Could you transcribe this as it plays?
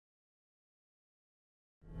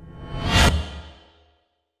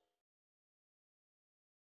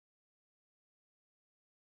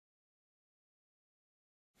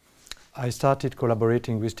I started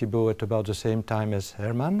collaborating with Thibault at about the same time as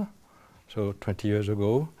Hermann, so 20 years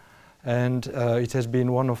ago. And it has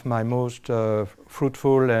been one of my most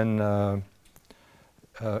fruitful and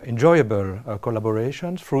enjoyable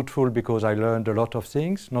collaborations. Fruitful because I learned a lot of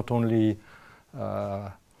things, not only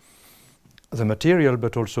the material,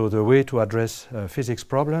 but also the way to address physics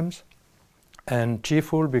problems. And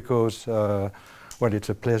cheerful because, well, it's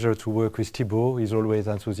a pleasure to work with Thibault. He's always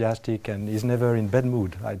enthusiastic and he's never in bad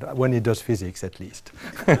mood, when he does physics at least.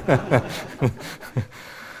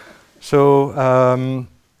 So,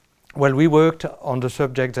 well, we worked on the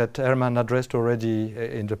subject that Hermann addressed already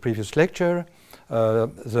in the previous lecture,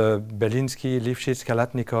 the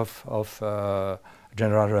Belinsky-Lifshitz-Kalatnikov of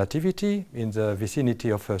general relativity in the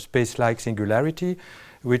vicinity of a spacelike singularity,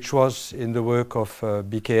 which was in the work of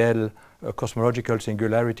BKL, a cosmological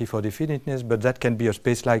singularity for definiteness, but that can be a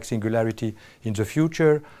spacelike singularity in the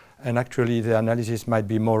future, and actually the analysis might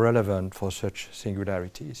be more relevant for such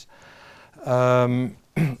singularities.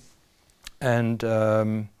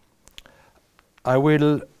 I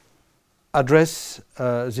will address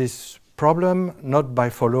this problem not by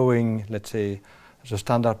following, let's say, the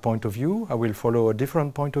standard point of view. I will follow a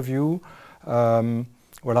different point of view.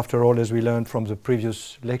 Well, after all, as we learned from the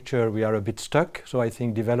previous lecture, we are a bit stuck. So I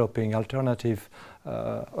think developing alternative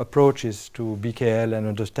approaches to BKL and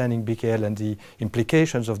understanding BKL and the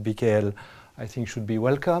implications of BKL, I think should be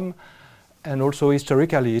welcome. And also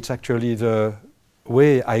historically, it's actually the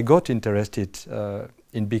way I got interested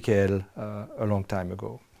in BKL a long time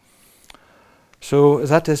ago. So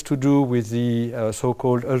that has to do with the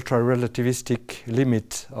so-called ultra-relativistic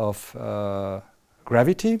limit of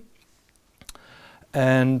gravity.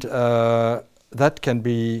 And that can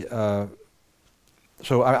be,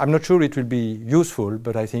 so I'm not sure it will be useful,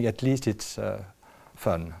 but I think at least it's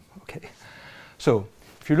fun. Okay. So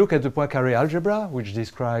if you look at the Poincaré algebra, which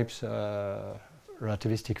describes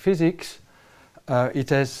relativistic physics, it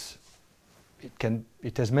has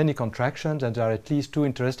many contractions, and there are at least two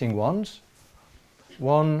interesting ones.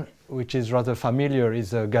 One, which is rather familiar,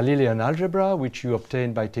 is a Galilean algebra, which you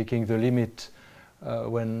obtain by taking the limit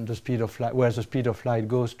when the speed of light, where the speed of light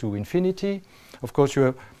goes to infinity. Of course,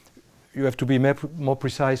 you have to be more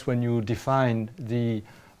precise when you define the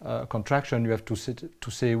contraction. You have to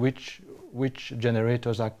say which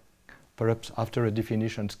generators are perhaps after a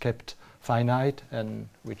definition kept finite and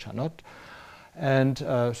which are not. And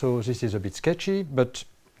so this is a bit sketchy, but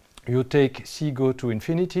you take C go to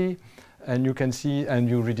infinity, and you can see, and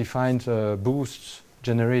you redefine the boost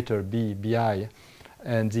generator Bi,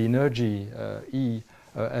 and the energy E,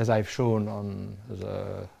 as I've shown on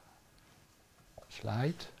the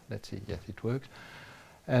slide. Let's see, yes, it works.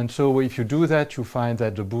 And so if you do that, you find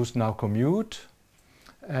that the boost now commute,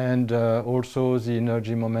 and also the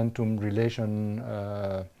energy momentum relation,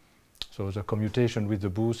 so the commutation with the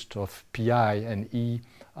boost of Pi and E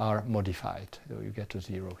are modified. So you get a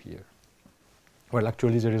 0 here. Well,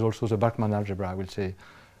 actually, there is also the Bachmann algebra. I will say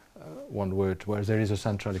one word where there is a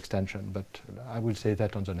central extension, but I will say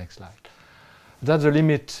that on the next slide. That's the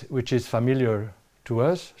limit which is familiar to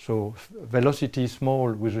us. So velocity is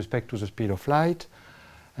small with respect to the speed of light.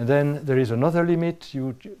 And then there is another limit,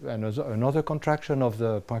 another contraction of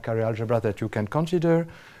the Poincaré algebra that you can consider,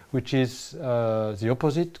 which is the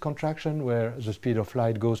opposite contraction, where the speed of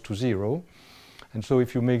light goes to 0. And so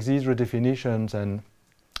if you make these redefinitions and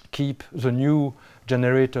keep the new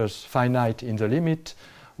generators finite in the limit,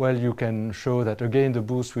 well, you can show that again the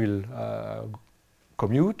boost will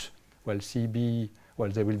commute. Well, CB, well,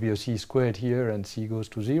 there will be a C squared here, and C goes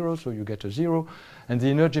to 0, so you get a 0. And the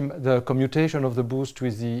energy, the commutation of the boost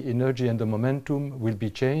with the energy and the momentum will be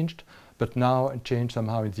changed, but now changed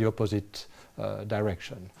somehow in the opposite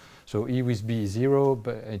direction. So E with B is 0,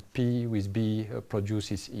 but P with B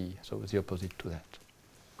produces E, so the opposite to that.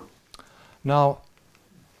 Now,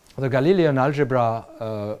 the Galilean algebra,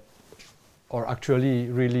 or actually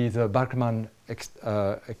really the Bachmann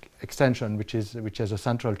extension, which has a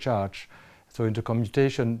central charge. So in the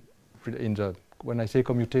commutation, when I say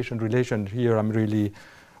commutation relation here, I'm really,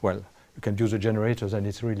 well, you can use the generators and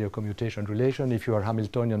it's really a commutation relation. If you are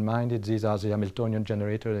Hamiltonian minded, these are the Hamiltonian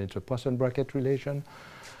generator and it's a Poisson bracket relation.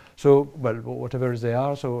 So, well, whatever they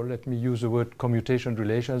are, so let me use the word commutation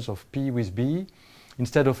relations of P with B.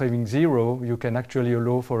 Instead of having 0, you can actually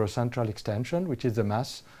allow for a central extension, which is the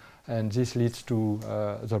mass, and this leads to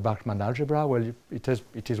the Bachmann algebra. Well,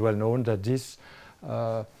 it is well known that this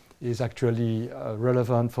is actually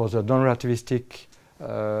relevant for the non-relativistic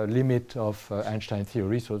limit of Einstein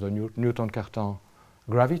theory, so the Newton-Cartan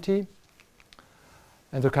gravity.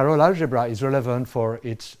 And the Carroll algebra is relevant for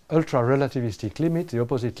its ultra-relativistic limit, the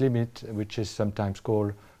opposite limit, which is sometimes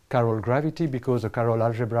called Carroll gravity because the Carroll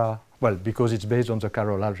algebra, well, because it's based on the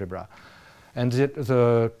Carroll algebra. And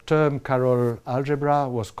the term Carroll algebra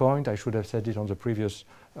was coined, I should have said it on the previous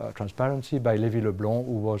transparency, by Lévy-Leblond,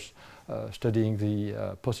 who was studying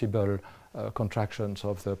the possible contractions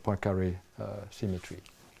of the Poincaré symmetry.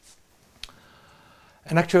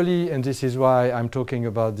 And actually, and this is why I'm talking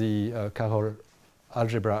about the Carroll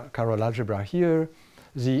algebra here,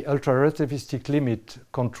 the ultrarelativistic limit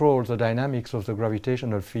controls the dynamics of the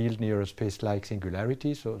gravitational field near a spacelike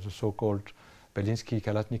singularity, so the so-called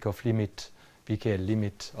Belinsky-Kalatnikov limit, BKL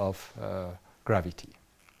limit of gravity.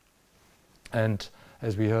 And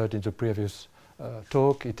as we heard in the previous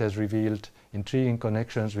talk, it has revealed intriguing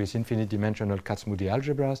connections with infinite-dimensional Kac-Moody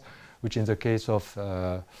algebras, which in the case of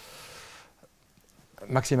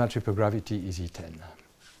maximal supergravity is E10.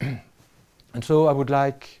 And so I would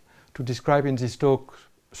like to describe in this talk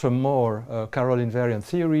some more Carroll invariant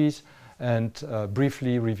theories and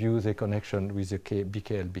briefly review the connection with the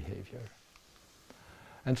BKL behavior.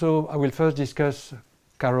 And so I will first discuss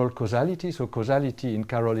Carroll causality, so causality in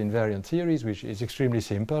Carroll invariant theories, which is extremely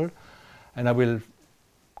simple. And I will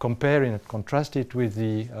compare and contrast it with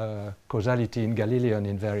the causality in Galilean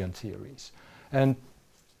invariant theories. And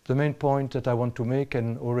the main point that I want to make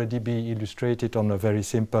can already be illustrated on a very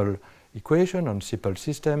simple equation, on simple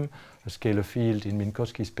system, a scalar field in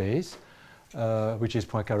Minkowski space, which is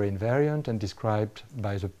Poincaré invariant and described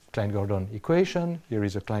by the Klein-Gordon equation. Here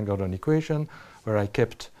is a Klein-Gordon equation where I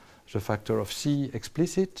kept the factor of c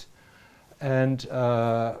explicit. And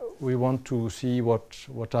we want to see what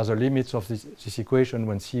are the limits of this equation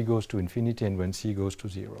when c goes to infinity and when c goes to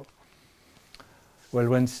 0. Well,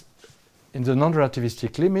 when in the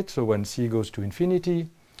non-relativistic limit, so when c goes to infinity,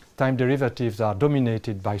 time derivatives are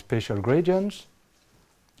dominated by spatial gradients.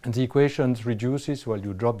 And the equation reduces, well,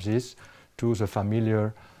 you drop this to the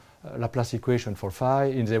familiar Laplace equation for phi.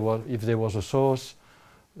 If there was a source,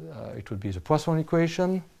 it would be the Poisson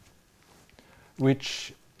equation,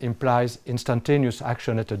 which implies instantaneous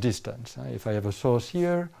action at a distance. If I have a source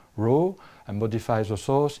here, rho, and modify the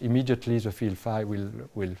source, immediately the field phi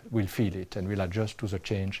will feel it and will adjust to the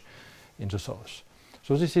change in the source.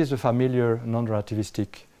 So this is the familiar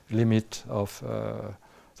non-relativistic limit of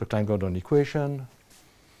the Klein-Gordon equation.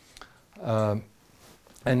 And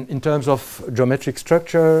in terms of geometric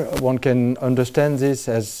structure, one can understand this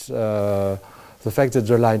as the fact that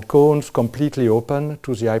the line cones completely open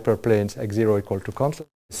to the hyperplanes x0 equal to constant.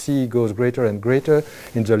 C goes greater and greater.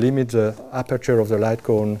 In the limit, the aperture of the light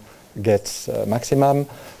cone gets maximum,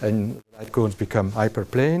 and light cones become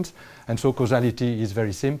hyperplanes. And so causality is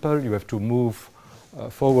very simple. You have to move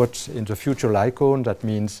forward in the future light cone. That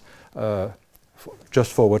means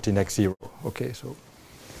just forward in x0. Okay, so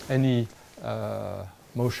any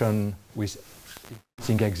motion with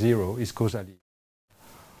x0 is causally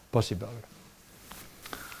possible.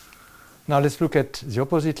 Now let's look at the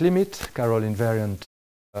opposite limit, Carroll invariant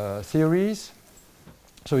theories.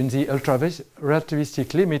 So in the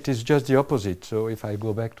ultrarelativistic limit is just the opposite. So if I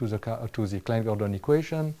go back to the Klein-Gordon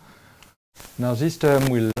equation, now this term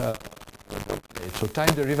will so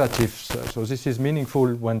time derivatives. So this is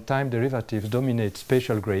meaningful when time derivatives dominate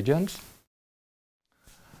spatial gradients.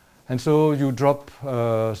 And so you drop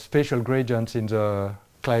spatial gradients in the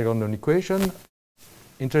Klein-Gordon equation.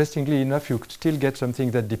 Interestingly enough, you still get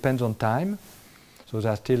something that depends on time. So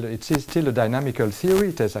it's still a dynamical theory.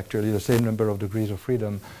 It has actually the same number of degrees of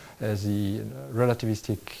freedom as the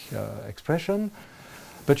relativistic expression.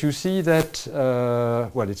 But you see that,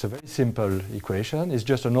 well, it's a very simple equation. It's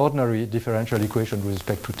just an ordinary differential equation with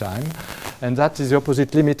respect to time. And that is the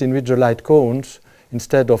opposite limit in which the light cones,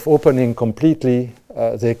 instead of opening completely,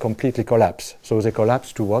 they completely collapse. So they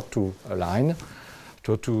collapse to what? To a line.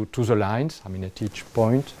 To the lines, I mean at each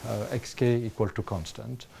point, xk equal to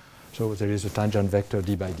constant. So there is a tangent vector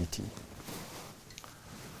d by dt.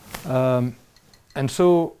 And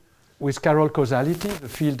so with Carroll causality, the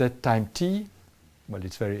field at time t, well,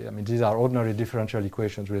 it's very, I mean, these are ordinary differential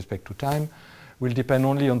equations with respect to time, will depend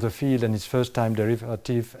only on the field and its first time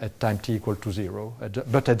derivative at time t equal to 0,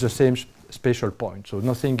 but at the same spatial point. So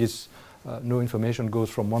nothing is, no information goes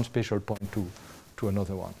from one spatial point to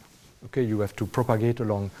another one. Okay, you have to propagate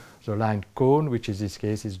along the line cone, which in this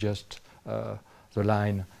case is just the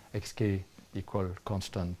line xk equal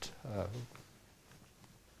constant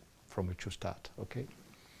from which you start. Okay,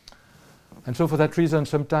 and so for that reason,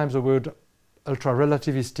 sometimes the word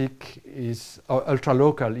ultra-relativistic is or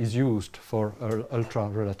ultra-local is used for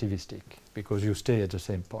ultra-relativistic because you stay at the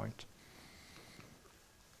same point.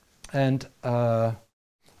 And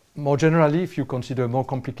more generally, if you consider a more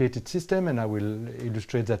complicated system, and I will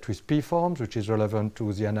illustrate that with p-forms, which is relevant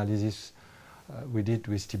to the analysis we did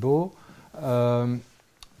with Thibault.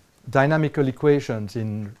 Dynamical equations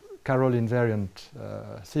in Carroll invariant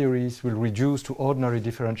theories will reduce to ordinary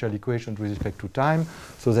differential equations with respect to time,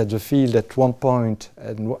 so that the field at one point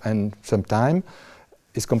and some time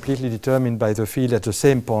is completely determined by the field at the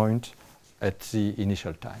same point at the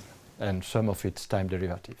initial time and some of its time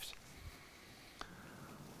derivatives.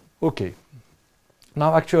 Okay.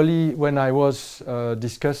 Now, actually, when I was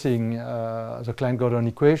discussing the Klein-Gordon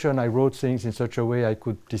equation, I wrote things in such a way I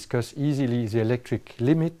could discuss easily the electric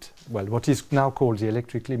limit, well, what is now called the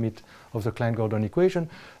electric limit of the Klein-Gordon equation.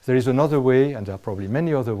 There is another way, and there are probably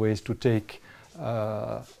many other ways, to take,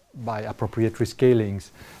 by appropriate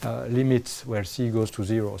rescalings, limits where c goes to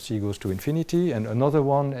 0 or c goes to infinity. And another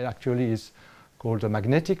one actually is called the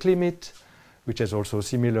magnetic limit, which has also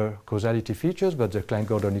similar causality features, but the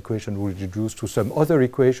Klein-Gordon equation will reduce to some other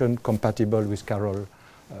equation compatible with Carroll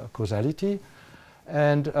causality.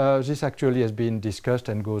 And this actually has been discussed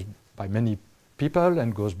and goes by many people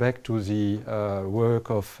and goes back to the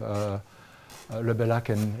work of Lebelac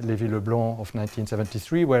and Lévy-Leblanc of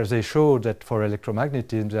 1973, where they showed that for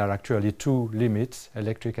electromagnetism there are actually two limits,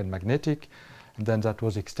 electric and magnetic. And then that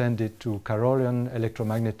was extended to Carrollian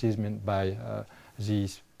electromagnetism by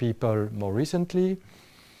these people more recently.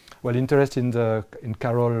 Well, interest in the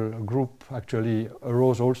Carroll group actually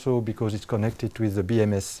arose also because it's connected with the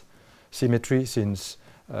BMS symmetry, since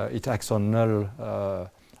it acts on null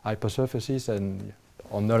hypersurfaces, and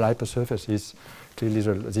on null hypersurfaces clearly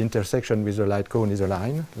the intersection with the light cone is a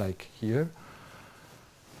line, like here.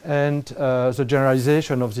 And the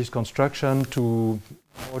generalization of this construction to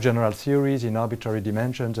more general theories in arbitrary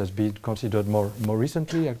dimensions has been considered more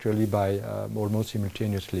recently, actually by almost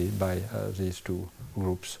simultaneously by these two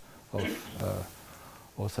groups of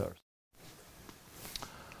authors.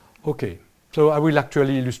 Okay, so I will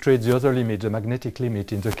actually illustrate the other limit, the magnetic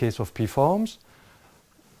limit, in the case of p-forms.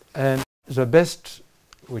 And the best,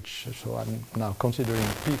 so I'm now considering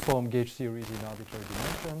p-form gauge theories in arbitrary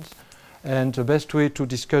dimensions. And the best way to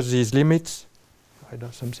discuss these limits,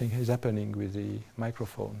 something is happening with the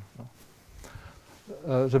microphone.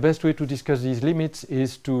 No? The best way to discuss these limits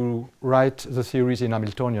is to write the theories in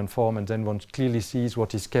Hamiltonian form, and then one clearly sees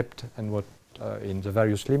what is kept and what in the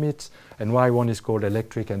various limits, and why one is called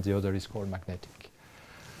electric and the other is called magnetic.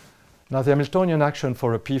 Now, the Hamiltonian action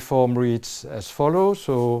for a p-form reads as follows.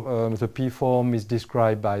 So the p-form is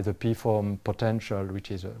described by the p-form potential,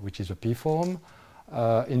 which is a p-form.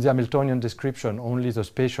 In the Hamiltonian description, only the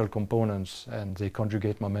spatial components and the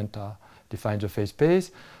conjugate momenta define the phase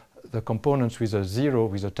space. The components with a 0,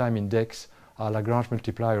 with a time index, are Lagrange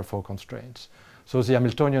multiplier for constraints. So the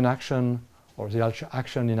Hamiltonian action, or the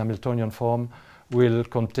action in Hamiltonian form, will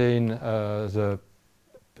contain the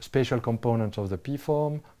spatial components of the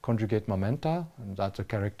p-form, conjugate momenta, and that's a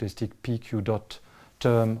characteristic pq dot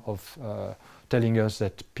term of telling us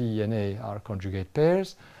that p and a are conjugate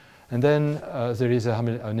pairs. And then there is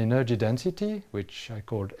an energy density, which I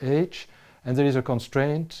called H, and there is a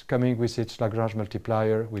constraint coming with its Lagrange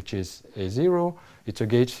multiplier, which is A0. It's a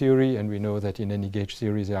gauge theory, and we know that in any gauge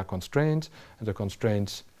theory there are constraints, and the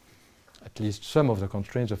constraints, at least some of the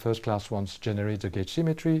constraints, the first class ones, generate the gauge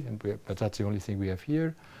symmetry, but that's the only thing we have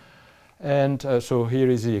here. And so here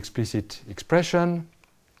is the explicit expression.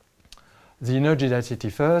 The energy density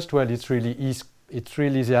first, well, it's really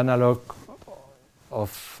the analog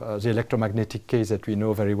of the electromagnetic case that we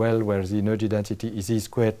know very well, where the energy density is E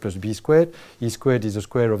squared plus B squared. E squared is the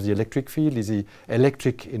square of the electric field, is the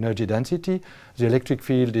electric energy density. The electric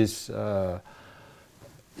field is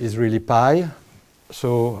really pi,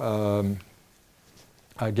 so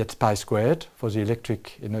I get pi squared for the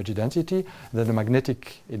electric energy density. Then the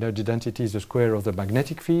magnetic energy density is the square of the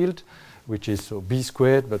magnetic field, which is so B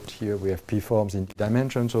squared, but here we have p forms in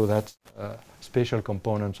dimension, so that's spatial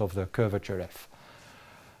components of the curvature F.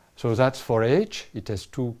 So that's for H. It has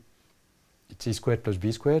two, it's E squared plus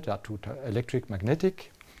B squared, are two electric,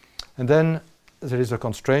 magnetic. And then there is a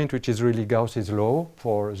constraint, which is really Gauss's law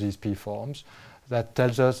for these p forms, that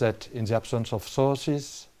tells us that in the absence of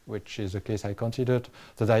sources, which is the case I considered,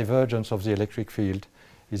 the divergence of the electric field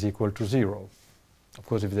is equal to 0. Of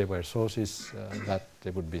course, if there were sources, that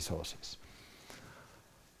there would be sources.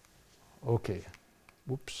 Okay.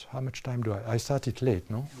 Oops, how much time do I started late,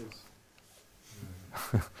 no? Yes.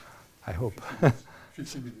 I hope.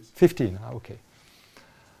 15 minutes. 15, okay.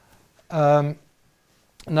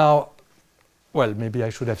 Now, well, maybe I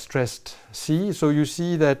should have stressed c. So you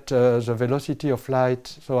see that the velocity of light,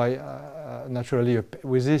 so I naturally,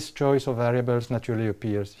 with this choice of variables, naturally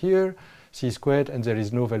appears here, c squared, and there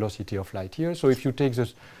is no velocity of light here. So if you take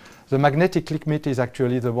the The magnetic limit is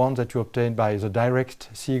actually the one that you obtain by the direct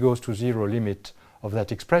c goes to 0 limit of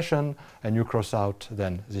that expression, and you cross out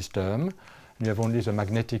then this term. You have only the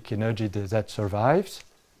magnetic energy that survives.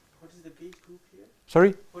 What is the gauge group here?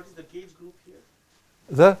 Sorry? What is the gauge group here?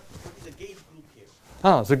 What is the gauge group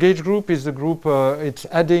here? The gauge group is the group, it's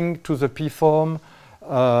adding to the p form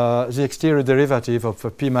the exterior derivative of a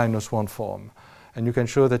p minus 1 form. And you can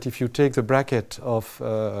show that if you take the bracket of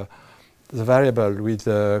the variable with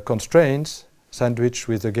the constraints sandwiched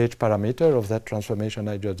with the gauge parameter of that transformation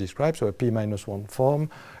I just described, so a p minus 1 form,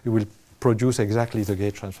 you will produce exactly the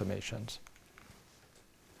gauge transformations.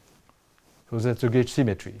 So that's the gauge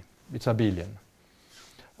symmetry. It's abelian.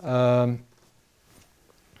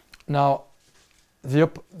 Now, the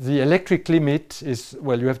electric limit is,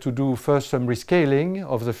 well, you have to do first some rescaling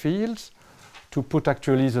of the fields to put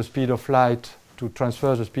actually the speed of light, to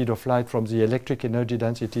transfer the speed of light from the electric energy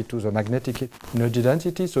density to the magnetic energy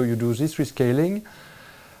density. So you do this rescaling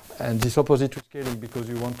and this opposite rescaling because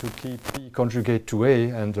you want to keep p conjugate to a,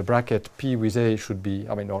 and the bracket p with a should be,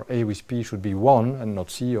 or a with p should be 1 and not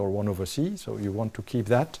c or 1 over c. So you want to keep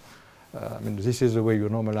that. This is the way you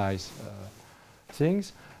normalize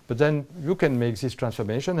things. But then you can make this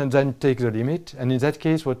transformation and then take the limit. And in that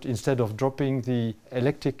case, instead of dropping the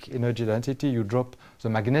electric energy density, you drop the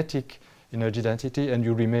magnetic energy density and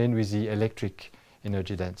you remain with the electric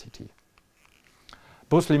energy density.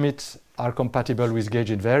 Both limits are compatible with gauge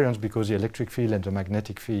invariance because the electric field and the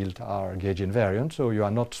magnetic field are gauge invariant. So you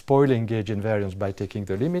are not spoiling gauge invariance by taking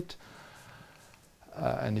the limit.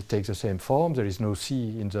 And it takes the same form. There is no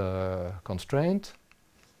c in the constraint.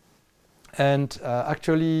 And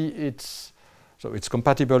actually, it's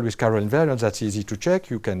compatible with Carroll invariance. That's easy to check.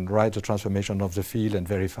 You can write the transformation of the field and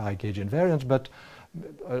verify gauge invariance. But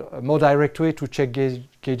a more direct way to check Carroll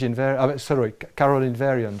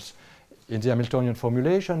invariance in the Hamiltonian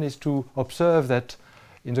formulation is to observe that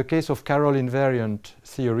in the case of Carroll invariant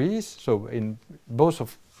theories, so in both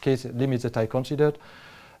of case limits that I considered,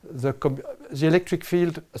 the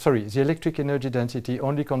electric energy density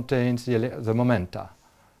only contains the momenta.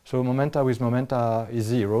 So momenta with momenta is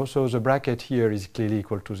 0, so the bracket here is clearly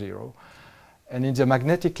equal to 0. And in the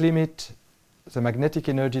magnetic limit, the magnetic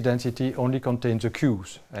energy density only contains the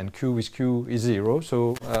q's, and q with q is 0,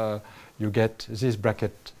 so you get this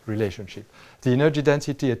bracket relationship. The energy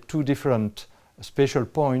density at two different spatial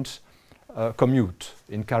points commute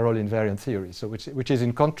in Carroll invariant theory, so which is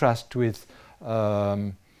in contrast with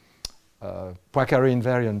Poincaré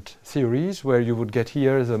invariant theories, where you would get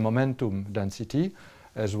here the momentum density,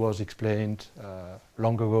 as was explained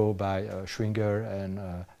long ago by Schwinger and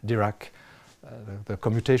Dirac. The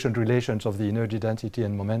commutation relations of the energy density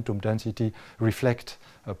and momentum density reflect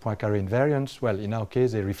Poincaré invariance. Well, in our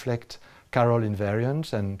case, they reflect Carroll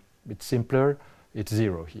invariance, and it's simpler. It's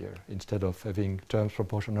 0 here, instead of having terms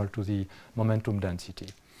proportional to the momentum density.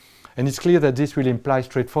 And it's clear that this will imply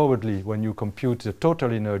straightforwardly when you compute the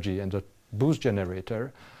total energy and the boost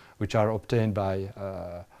generator, which are obtained by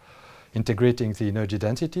integrating the energy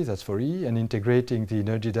density, that's for E, and integrating the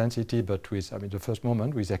energy density, but with, the first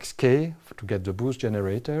moment with xk to get the boost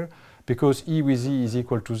generator, because E with E is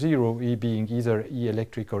equal to 0, E being either E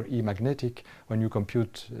electric or E magnetic. When you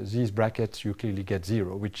compute these brackets, you clearly get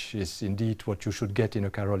 0, which is indeed what you should get in a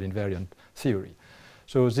Carroll invariant theory.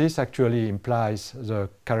 So this actually implies the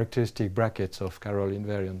characteristic brackets of Carroll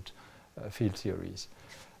invariant field theories.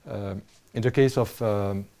 In the case of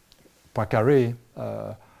Poincaré,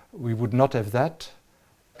 we would not have that,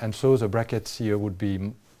 and so the brackets here would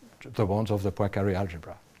be the ones of the Poincaré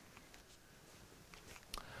algebra.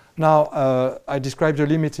 Now, I described the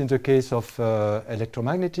limits in the case of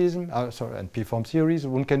electromagnetism, and p-form theories.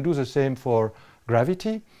 One can do the same for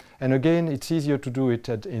gravity, and again, it's easier to do it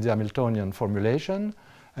in the Hamiltonian formulation,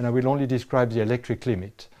 and I will only describe the electric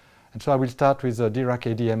limit. And so I will start with the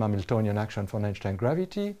Dirac-ADM Hamiltonian action for Einstein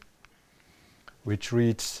gravity, which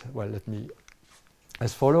reads, well,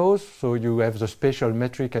 as follows. So you have the spatial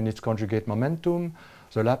metric and its conjugate momentum,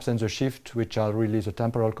 the lapse and the shift, which are really the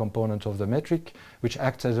temporal components of the metric, which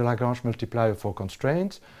acts as a Lagrange multiplier for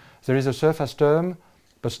constraints. There is a surface term,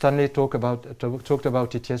 but Stanley talked about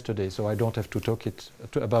it yesterday, so I don't have to talk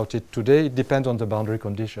about it today. It depends on the boundary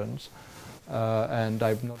conditions, and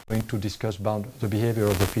I'm not going to discuss the behavior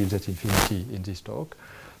of the fields at infinity in this talk.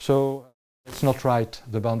 So let's not write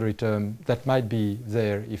the boundary term that might be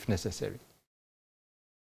there if necessary.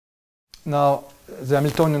 Now, the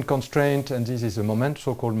Hamiltonian constraint, and this is a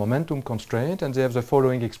so-called momentum constraint, and they have the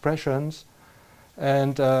following expressions.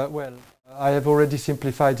 And, well, I have already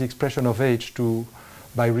simplified the expression of H to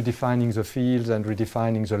by redefining the fields and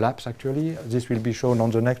redefining the laps actually. This will be shown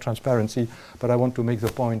on the next transparency, but I want to make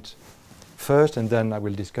the point first and then I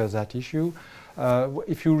will discuss that issue.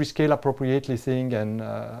 If you rescale appropriately things and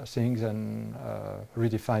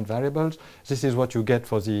redefine variables, this is what you get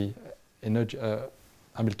for the energy,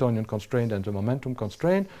 Hamiltonian constraint and the momentum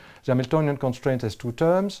constraint. The Hamiltonian constraint has two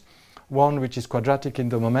terms. One which is quadratic in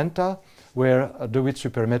the momenta, where the width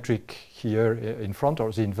supermetric here in front,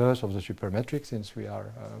 or the inverse of the supermetric, since we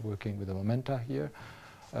are working with the momenta here,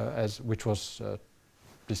 which was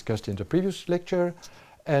discussed in the previous lecture.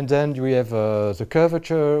 And then we have the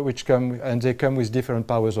curvature, which they come with different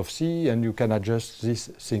powers of c, and you can adjust these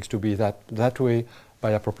things to be that way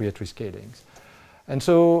by appropriate rescalings. And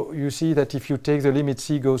so you see that if you take the limit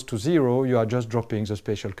c goes to 0, you are just dropping the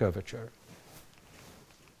spatial curvature.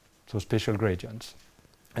 So spatial gradients.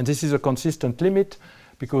 And this is a consistent limit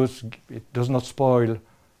because it does not spoil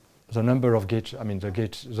the number of gauge,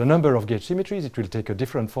 the number of gauge symmetries. It will take a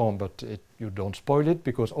different form, but you don't spoil it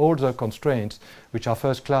because all the constraints which are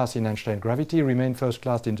first class in Einstein gravity remain first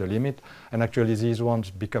class in the limit, and actually these ones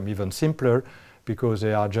become even simpler because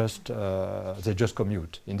they are just they just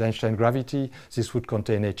commute. In the Einstein gravity, this would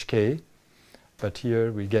contain hk, but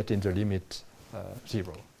here we get in the limit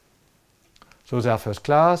 0. So they are first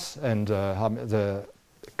class, and the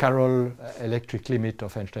Carroll electric limit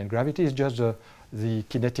of Einstein gravity is just the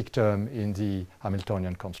kinetic term in the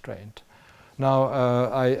Hamiltonian constraint. Now,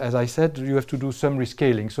 as I said, you have to do some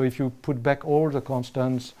rescaling. So if you put back all the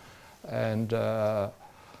constants and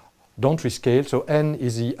don't rescale, so n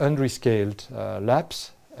is the unrescaled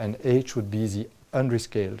laps, and h would be the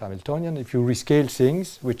unrescaled Hamiltonian. If you rescale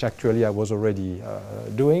things, which actually I was already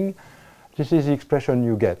doing, this is the expression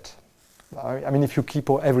you get. I mean, if you keep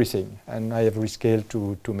everything, and I have rescaled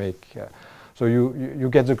to make, so you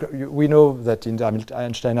get we know that in the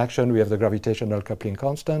Einstein action we have the gravitational coupling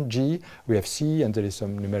constant g, we have c, and there is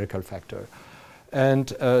some numerical factor, and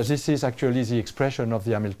this is actually the expression of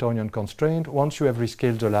the Hamiltonian constraint once you have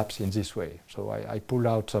rescaled the laps in this way. So I pull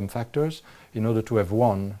out some factors in order to have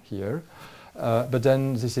one here, but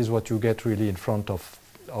then this is what you get really in front of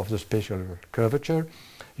the spatial curvature.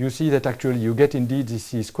 You see that actually you get indeed this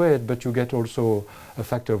c squared, but you get also a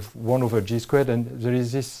factor of 1 over g squared, and there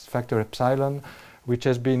is this factor epsilon, which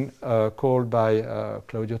has been called by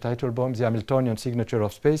Claudio Teitelbaum the Hamiltonian signature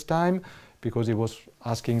of space-time, because he was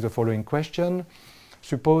asking the following question.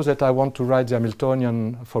 Suppose that I want to write the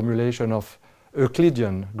Hamiltonian formulation of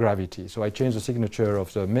Euclidean gravity, so I change the signature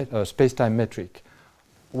of the space-time metric.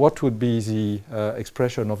 What would be the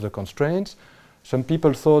expression of the constraints? Some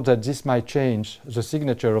people thought that this might change the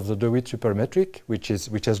signature of the de Witt supermetric, which has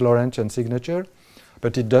Lorentzian signature,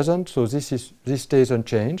 but it doesn't. So this stays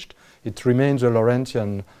unchanged. It remains a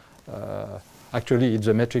Lorentzian. Actually, it's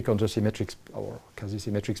a metric on the symmetric or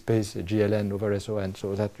quasi-symmetric space GLN over SON,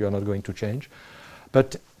 so that you are not going to change.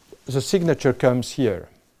 But the signature comes here,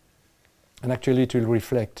 and actually it will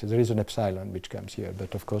reflect. There is an epsilon which comes here,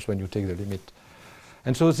 but of course when you take the limit,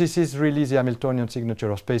 and so this is really the Hamiltonian signature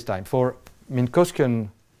of space-time. For Minkowskian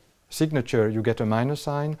signature, you get a minus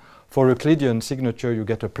sign. For Euclidean signature, you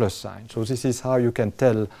get a plus sign. So this is how you can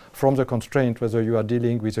tell from the constraint whether you are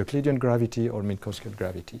dealing with Euclidean gravity or Minkowskian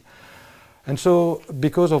gravity. And so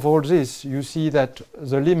because of all this, you see that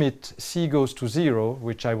the limit c goes to 0,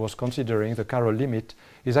 which I was considering, the Carroll limit,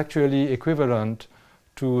 is actually equivalent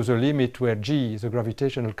to the limit where g, the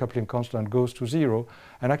gravitational coupling constant, goes to 0.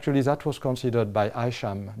 And actually that was considered by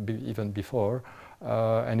Isham even before.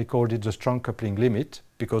 And he called it the strong coupling limit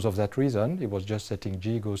because of that reason. He was just setting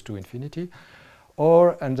g goes to infinity.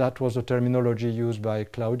 And that was the terminology used by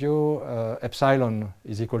Claudio, epsilon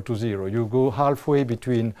is equal to 0. You go halfway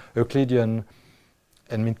between Euclidean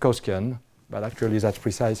and Minkowskian, but actually that's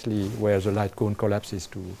precisely where the light cone collapses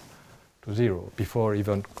to 0 before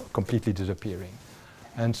even completely disappearing.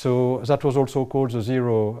 And so that was also called the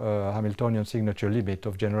 0 Hamiltonian signature limit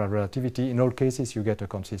of general relativity. In all cases, you get a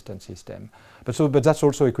consistent system. But that's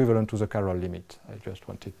also equivalent to the Carroll limit. I just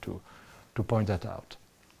wanted to point that out.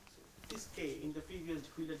 This k in the previous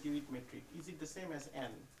Wheeler-DeWitt metric, is it the same as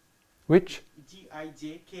n? Which?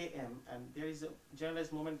 Gij km, and there is a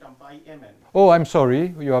generalized momentum by mn. Oh, I'm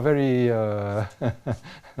sorry. You are very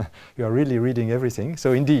you are really reading everything.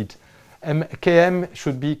 So indeed, km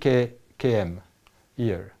should be km.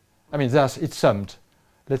 Here. I mean, it's summed.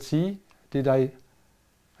 Let's see. Did I?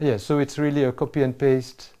 Yes, so it's really a copy and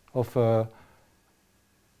paste of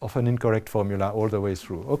an incorrect formula all the way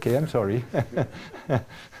through. Okay, I'm sorry.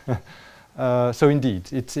 So indeed,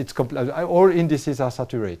 all indices are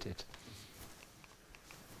saturated.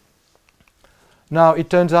 Now, it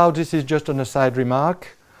turns out this is just an aside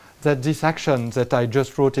remark. that this action that I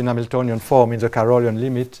just wrote in Hamiltonian form in the Carrollian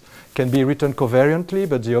limit can be written covariantly,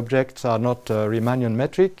 but the objects are not Riemannian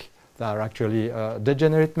metric. They are actually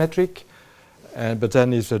degenerate metric. But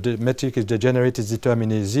then if the metric is degenerate, its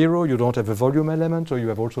determinant is 0. You don't have a volume element, so you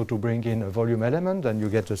have also to bring in a volume element, and you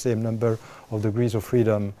get the same number of degrees of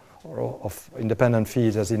freedom or of independent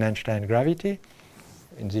fields as in Einstein gravity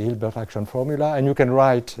in the Hilbert action formula. And you can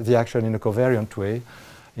write the action in a covariant way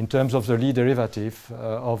in terms of the Lie derivative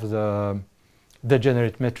of the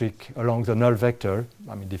degenerate metric along the null vector,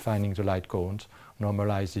 I mean defining the light cones,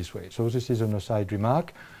 normalized this way. So this is an aside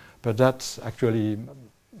remark, but that's actually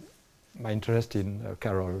my interest in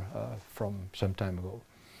Carroll from some time ago.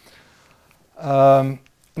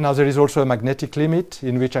 Now there is also a magnetic limit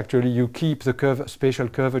in which actually you keep the spatial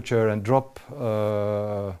curvature and drop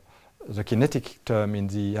the kinetic term in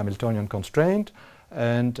the Hamiltonian constraint,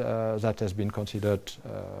 and that has been considered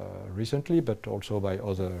recently, but also by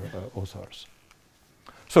other authors.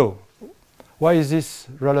 So why is this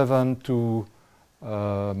relevant to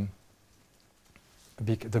the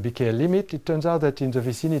BKL limit? It turns out that in the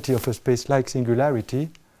vicinity of a space-like singularity,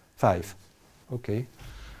 5, okay.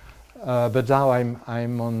 But now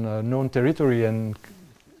I'm on known territory, and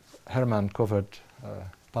Hermann covered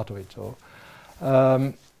part of it. So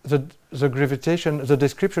the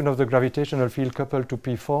description of the gravitational field coupled to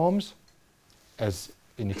P forms, as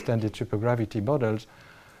in extended supergravity models,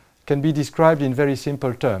 can be described in very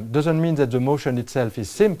simple terms. Doesn't mean that the motion itself is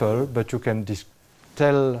simple, but you can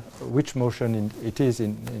tell which motion it is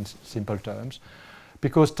in simple terms,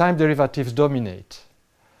 because time derivatives dominate.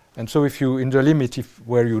 And so if you, in the limit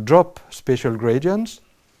where you drop spatial gradients,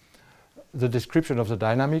 the description of the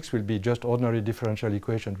dynamics will be just ordinary differential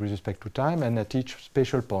equations with respect to time, and at each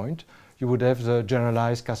spatial point you would have the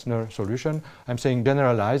generalized Kastner solution. I'm saying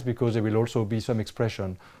generalized because there will also be some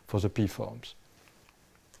expression for the P forms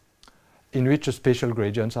in which the spatial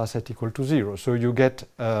gradients are set equal to 0. So you get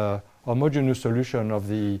a homogeneous solution of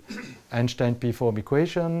the Einstein P form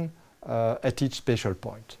equation at each spatial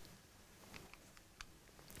point.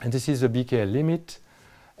 And this is the BKL limit,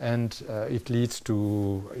 and it leads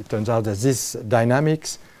to, it turns out that this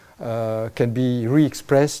dynamics can be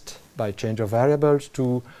re-expressed by change of variables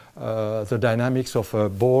to the dynamics of a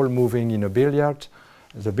ball moving in a billiard,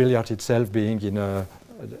 the billiard itself being in a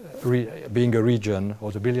being a region,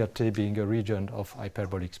 or the billiard table being a region of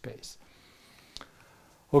hyperbolic space.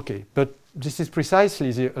 Okay, but this is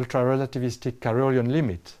precisely the ultrarelativistic Carrollian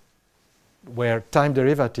limit, where time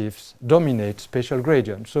derivatives dominate spatial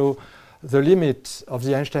gradients. So the limit of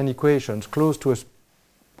the Einstein equations close to a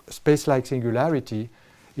space-like singularity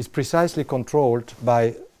is precisely controlled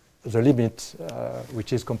by the limit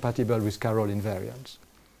which is compatible with Carroll invariance.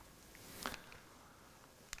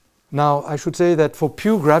 Now, I should say that for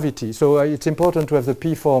pure gravity, so it's important to have the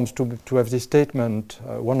P forms to have this statement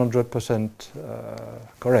 100%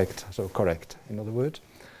 correct, so correct, in other words.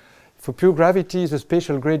 For pure gravity, the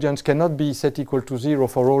spatial gradients cannot be set equal to 0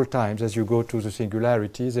 for all times as you go to the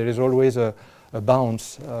singularity. There is always a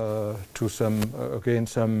bounce to some, again,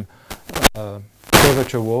 some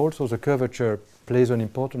curvature wall, so the curvature plays an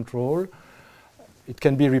important role. It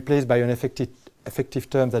can be replaced by an effective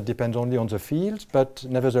term that depends only on the fields, but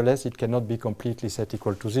nevertheless it cannot be completely set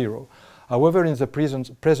equal to 0. However, in the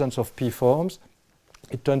presence of P forms,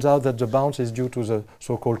 it turns out that the bounce is due to the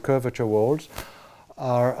so-called curvature walls.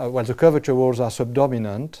 Well, the curvature walls are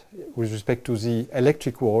subdominant with respect to the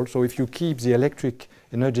electric wall. So if you keep the electric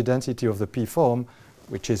energy density of the P form,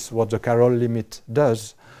 which is what the Carroll limit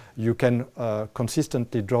does, you can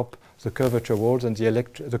consistently drop the curvature walls, and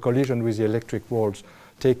the collision with the electric walls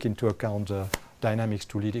take into account the dynamics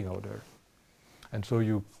to leading order. And so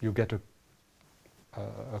you get a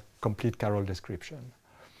complete Carroll description.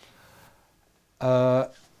 Now,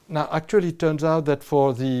 actually, it turns out that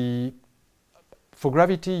for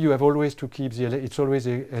gravity, you have always to keep it's always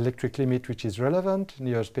the electric limit which is relevant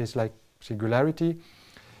near a space-like singularity.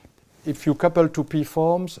 If you couple two P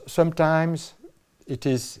forms, sometimes it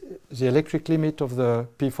is the electric limit of the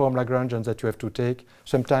P form Lagrangian that you have to take.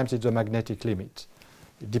 Sometimes it's a magnetic limit.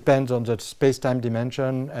 It depends on the space-time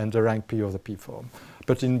dimension and the rank P of the P form.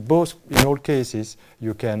 But in all cases,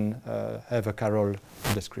 you can have a Carroll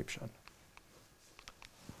description.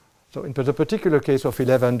 So in the particular case of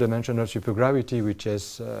 11-dimensional supergravity, which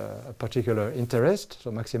has a particular interest,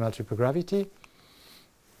 so maximal supergravity,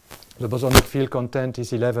 the bosonic field content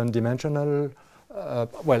is 11-dimensional,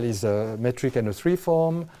 well, is a metric and a 3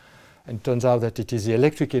 form. And it turns out that it is the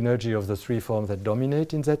electric energy of the 3 form that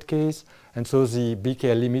dominate in that case. And so the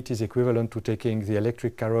BKL limit is equivalent to taking the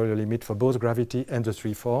electric Carrollian limit for both gravity and the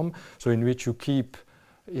 3 form, so in which you keep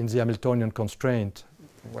in the Hamiltonian constraint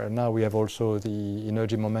where now we have also the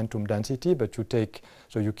energy momentum density, but you take,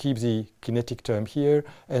 so you keep the kinetic term here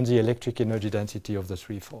and the electric energy density of the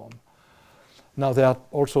free form. Now there are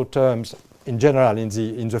also terms, in general, in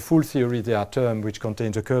the full theory, there are terms which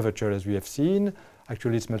contain the curvature as we have seen.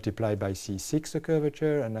 Actually, it's multiplied by C6, the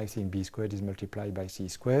curvature, and I think B squared is multiplied by C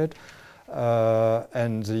squared.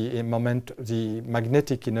 And the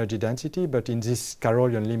magnetic energy density, but in this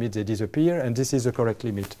Carrollian limit they disappear, and this is the correct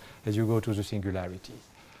limit as you go to the singularity.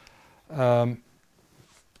 And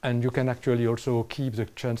you can actually also keep the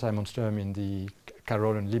Chern-Simons term in the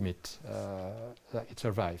Carrollian limit. It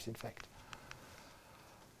survives, in fact.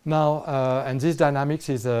 Now, and this dynamics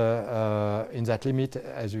is in that limit,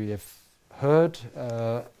 as we have heard,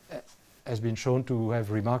 has been shown to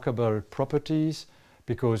have remarkable properties,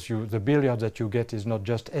 because the billiard that you get is not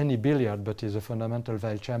just any billiard, but is a fundamental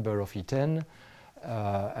Weil chamber of E10,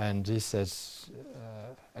 and this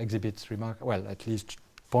exhibits well, at least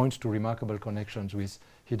points to remarkable connections with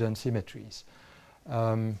hidden symmetries.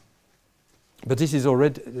 But this is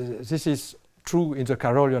already this is true in the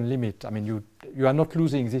Carrollian limit. I mean, you are not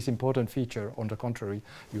losing this important feature. On the contrary,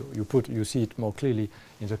 you see it more clearly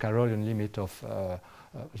in the Carrollian limit of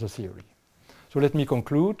the theory. So let me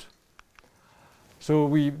conclude. So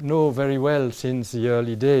we know very well since the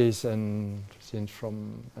early days and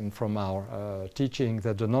from our teaching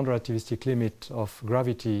that the non-relativistic limit of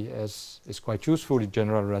gravity is quite useful in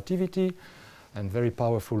general relativity, and very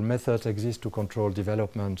powerful methods exist to control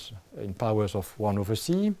developments in powers of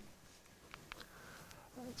 1/c.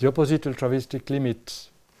 The opposite ultrarelativistic limit,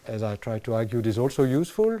 as I try to argue, is also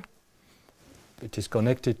useful. It is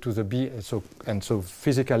connected to the so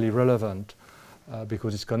physically relevant.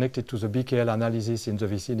 Because it's connected to the BKL analysis in the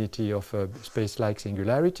vicinity of a space-like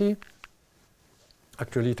singularity.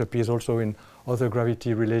 Actually, it appears also in other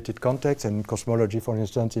gravity-related contexts, and cosmology, for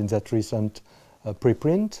instance, in that recent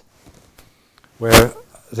preprint, where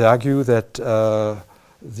they argue that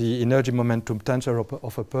the energy momentum tensor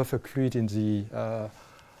of a perfect fluid in the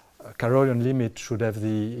Carrollian limit should have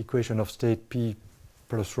the equation of state P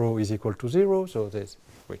plus rho is equal to 0, so this,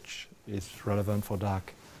 which is relevant for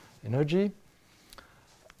dark energy.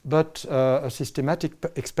 But a systematic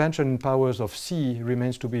expansion in powers of C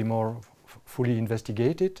remains to be more fully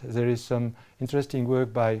investigated. There is some interesting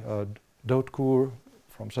work by Damour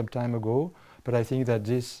from some time ago, but I think that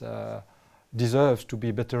this deserves to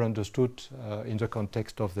be better understood in the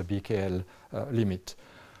context of the BKL limit.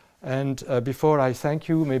 And before I thank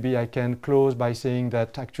you, maybe I can close by saying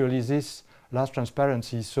that actually this last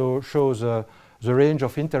transparency shows the range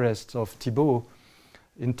of interests of Thibault.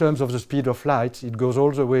 In terms of the speed of light, it goes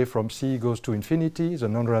all the way from C goes to infinity, the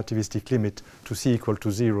non-relativistic limit, to C equal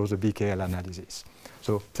to 0, the BKL analysis.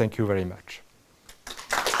 So thank you very much.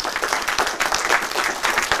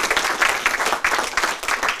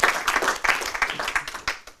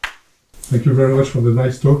 Thank you very much for the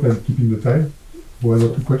nice talk and keeping the time. One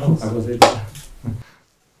or two questions?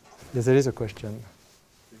 Yes, there is a question.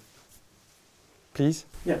 Please?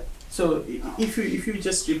 Yeah. So if you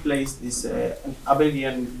just replace this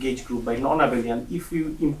abelian gauge group by non-abelian, if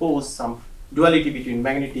you impose some duality between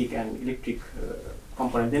magnetic and electric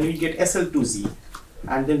component, then we get SL2Z,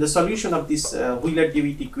 and then the solution of this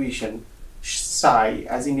Wheeler-DeWitt equation psi,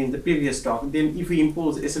 as in the previous talk, then if we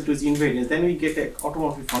impose SL2Z invariance, then we get an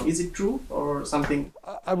automorphic form. Is it true or something?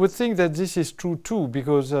 I would think that this is true too,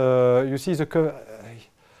 because you see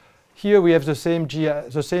here we have the same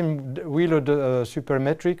Wheeler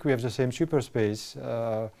supermetric, we have the same superspace.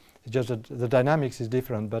 Just that the dynamics is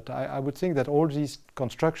different, but I would think that all these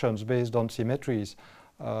constructions based on symmetries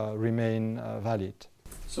remain valid.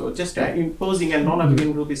 So just imposing a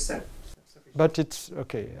non-abelian group is set. But it's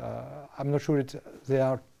okay. I'm not sure there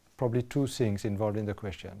are probably two things involved in the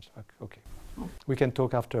questions. Okay. We can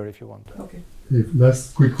talk after if you want. Okay.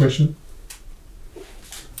 Last quick question.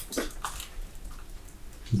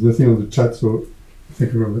 There's nothing on the chat, so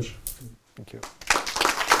thank you very much. Thank you.